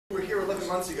11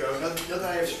 months ago know that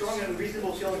I have strong and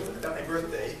unreasonable feelings about my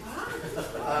birthday,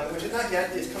 which is not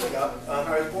yet, is coming up.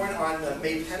 I was born on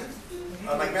May 10th.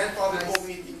 My grandfather called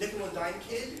me the nickel and dime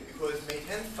kid because May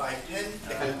 10th, 510,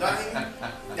 nickel and dime.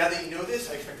 Now that you know this,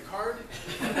 I expect a card.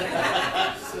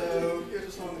 So here's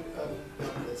a song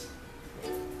about this.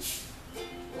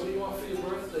 What do you want for your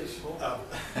birthday, Shmuel?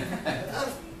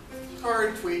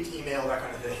 Card, tweet, email, that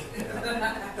kind of thing. You know,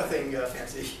 nothing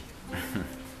fancy.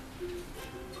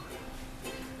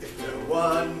 If no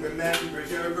one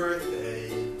remembers your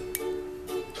birthday,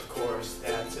 of course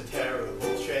that's a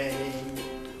terrible shame.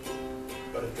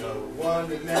 But if no one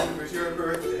remembers your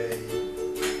birthday,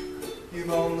 you've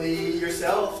only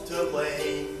yourself to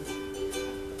blame.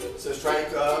 So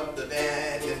strike up the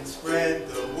band and spread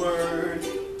the word.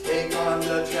 Take on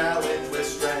the challenge with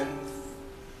strength.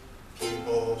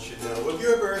 People should know of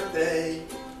your birthday,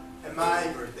 and my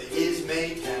birthday is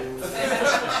May 10th.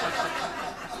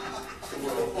 The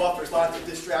world offers lots of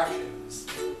distractions.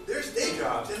 There's day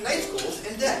jobs and night schools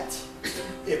and debt.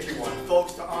 If you want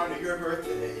folks to honor your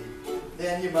birthday,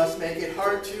 then you must make it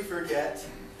hard to forget.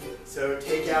 So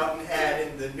take out an ad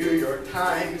in the New York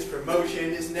Times.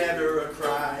 Promotion is never a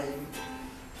crime.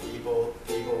 People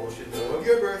should know of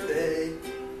your birthday,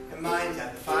 and mine's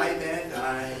at the 5 and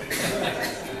dime.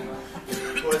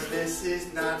 Because this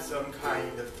is not some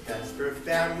kind of test for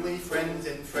family, friends,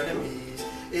 and frenemies.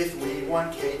 If we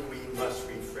want cake, we must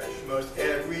refresh most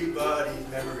everybody's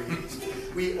memories.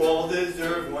 We all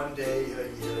deserve one day a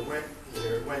year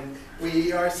when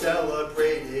we are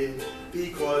celebrated,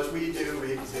 because we do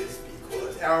exist,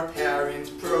 because our parents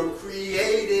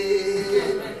procreated.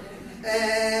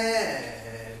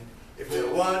 And if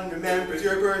no one remembers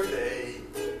your birthday,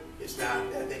 it's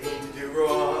not that they mean to do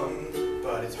wrong,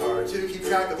 but it's hard to keep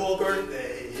track of all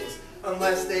birthdays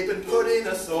unless they've been put in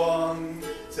a song.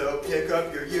 So pick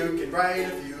up your uke and write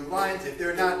a few lines. If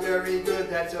they're not very good,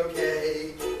 that's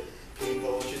okay.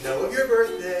 People should know of your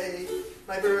birthday.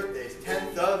 My birthday's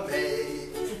 10th of May.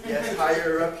 Yes,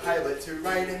 hire a pilot to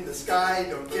write in the sky.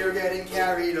 Don't fear getting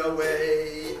carried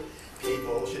away.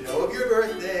 People should know of your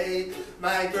birthday.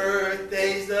 My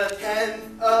birthday's the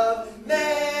 10th of